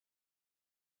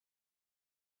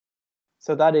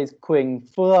So that is Quỳnh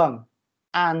Phương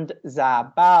and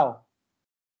Gia Bao.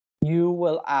 You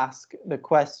will ask the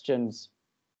questions.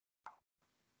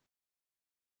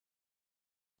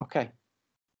 Okay,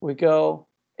 we go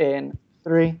in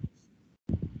 3,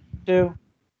 2,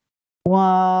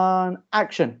 1,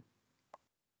 action.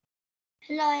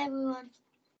 Hello everyone,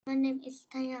 my name is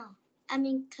Thanh. I'm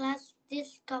in class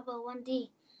Discover 1D.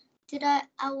 Today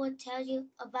I will tell you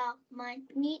about my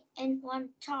need and want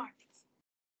charts.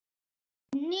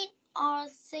 Need are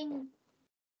things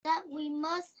that we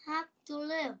must have to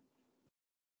live.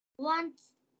 Wants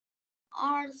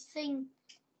are things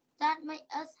that make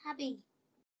us happy.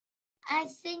 I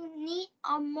think needs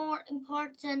are more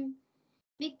important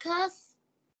because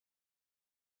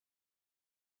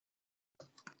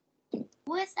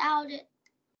without it,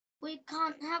 we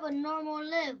can't have a normal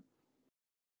life.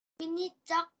 We need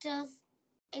doctors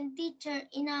and teachers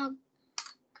in our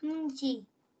community.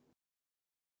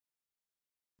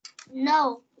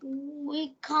 No,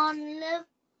 we can't live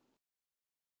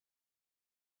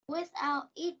without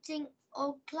eating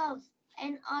or clothes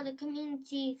and other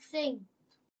community things.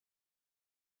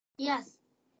 Yes,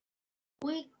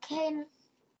 we can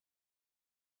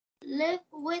live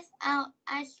without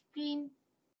ice cream,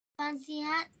 fancy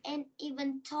hat, and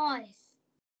even toys.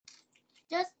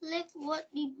 Just live would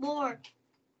be bored.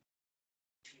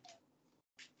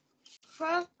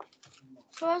 First,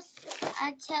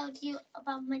 I tell you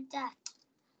about my dad.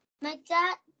 My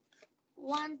dad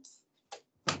wants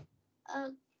a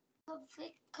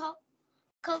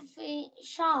coffee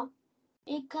shop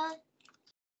because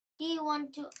he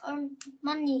wants to earn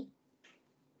money.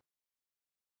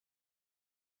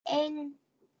 And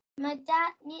my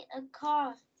dad needs a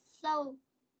car so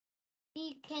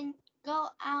he can go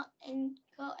out and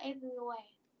go everywhere.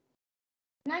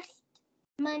 Next,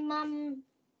 my mom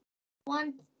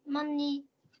wants money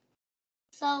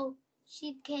so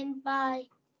she can buy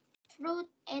fruit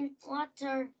and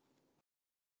water.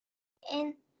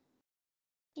 And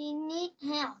she needs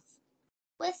health.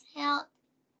 With health,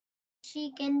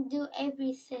 she can do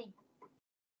everything.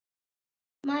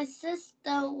 My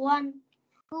sister wants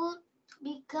food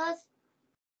because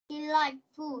she likes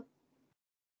food.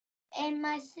 And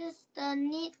my sister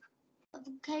needs a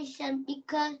vacation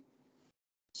because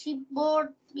she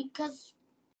bored because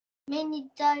many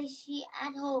days she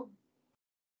at home.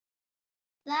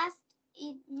 Last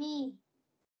is me.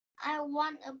 I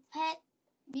want a pet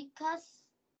because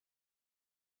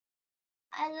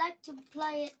I like to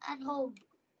play it at home.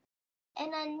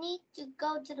 And I need to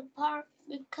go to the park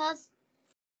because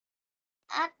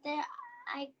out there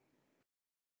I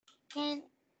can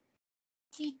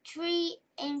see tree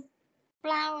and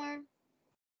flower.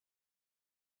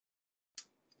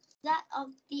 That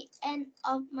of the end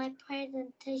of my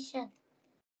presentation.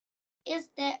 Is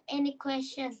there any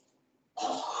question?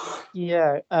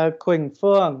 Yeah, Quỳnh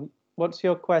Phương, what's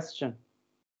your question?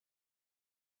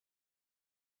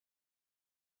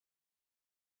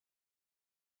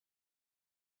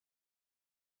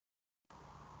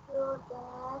 Your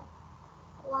dad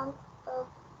wants a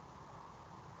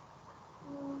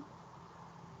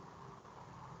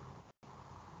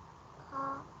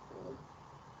car.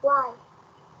 Why?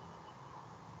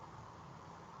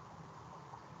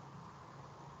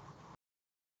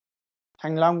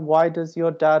 Thanh Long, why does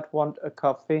your dad want a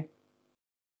coffee?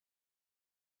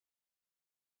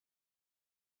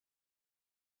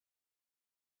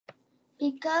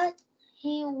 Because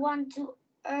he wants to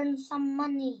earn some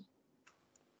money.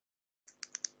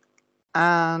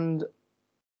 And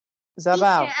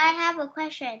Zabao. Teacher, I have a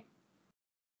question.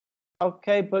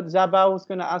 Okay, but Zabao was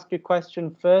going to ask a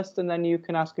question first, and then you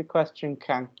can ask a question,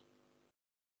 Kang.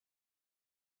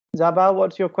 Zabao,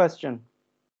 what's your question?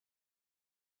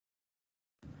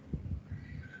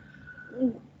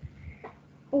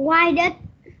 Why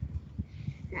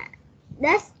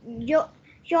does your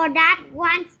dad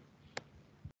want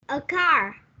a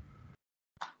car?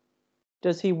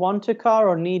 Does he want a car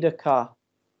or need a car?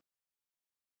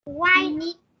 Why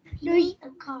need a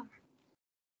car?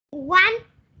 Why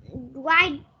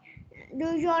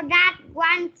do your dad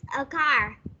want a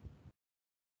car?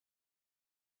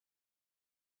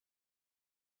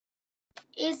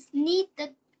 He needs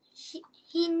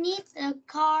a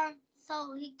car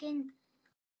so he can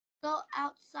go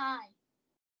outside.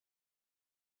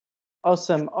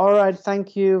 Awesome. All right.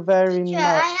 Thank you very much.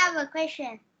 I have a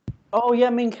question. Oh,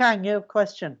 yeah, Min Kang, you have a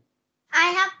question.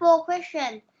 I have 4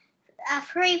 questions.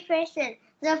 3 questions.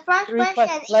 The first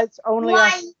question Let's only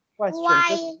ask why,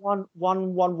 question. Just one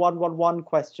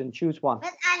question. Choose one.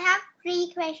 But I have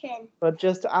 3 questions. But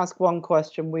just ask one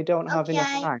question. We don't have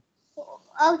enough time.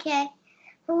 Okay.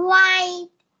 Why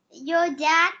your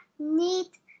dad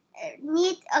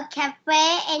need a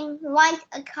cafe and want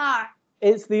a car.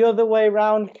 It's the other way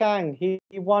round, Kang. He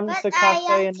wants a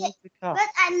cafe and needs a car. But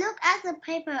I look at the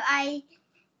paper. I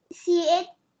see it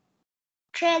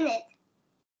trended.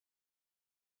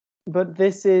 But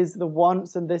this is the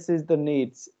wants and this is the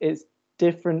needs. It's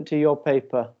different to your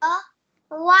paper.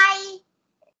 Why?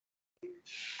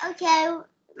 Okay,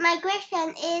 my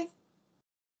question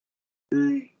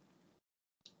is,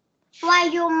 why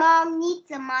your mom needs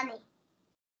the money?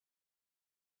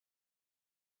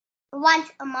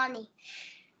 Wants the money.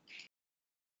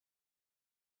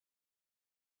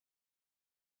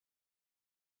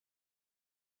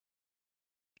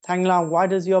 Thanh Long, why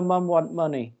does your mum want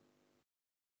money?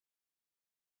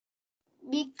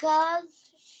 Because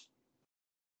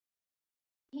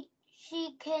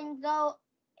she can go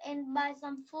and buy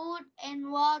some food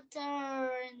and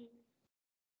water.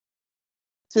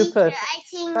 Super. Teacher, I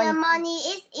think the money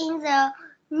is in the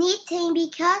knitting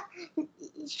because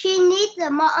she needs the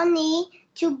money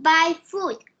to buy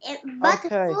food. But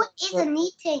Okay, food is a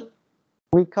knitting.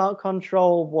 We can't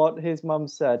control what his mum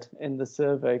said in the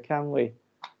survey, can we?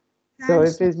 So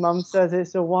if his mum says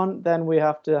it's a want, then we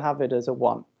have to have it as a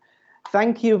want.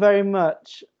 Thank you very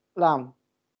much, Lam.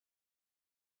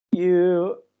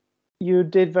 You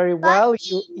did very well.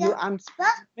 You answered.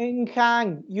 Ming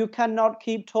Kang, you cannot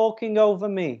keep talking over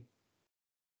me.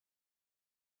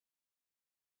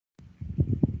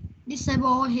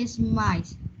 Disable his mic.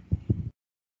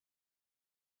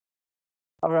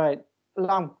 All right,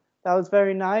 Lam, that was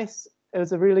very nice. It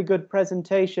was a really good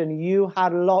presentation. You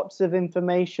had lots of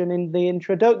information in the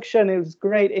introduction. It was a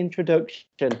great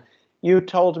introduction. You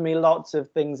told me lots of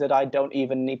things that I don't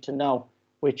even need to know,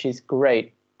 which is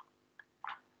great.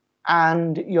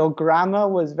 And your grammar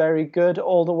was very good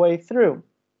all the way through.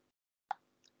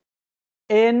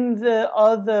 In the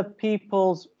other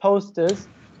people's posters,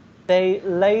 they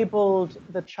labeled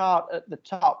the chart at the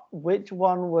top. Which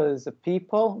one was the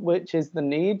people, which is the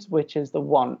needs, which is the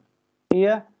want.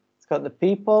 Here, it's got the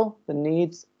people, the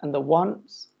needs, and the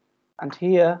wants. And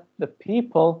here, the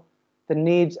people, the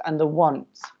needs, and the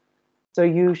wants. So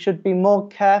you should be more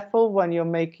careful when you're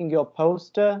making your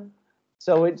poster,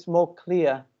 so it's more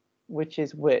clear which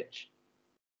is which.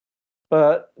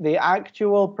 But the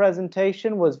actual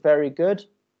presentation was very good.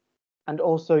 And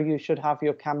also you should have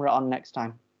your camera on next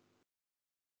time.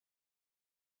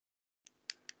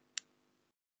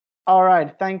 All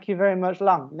right, thank you very much,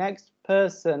 Lam. Next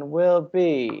person will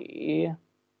be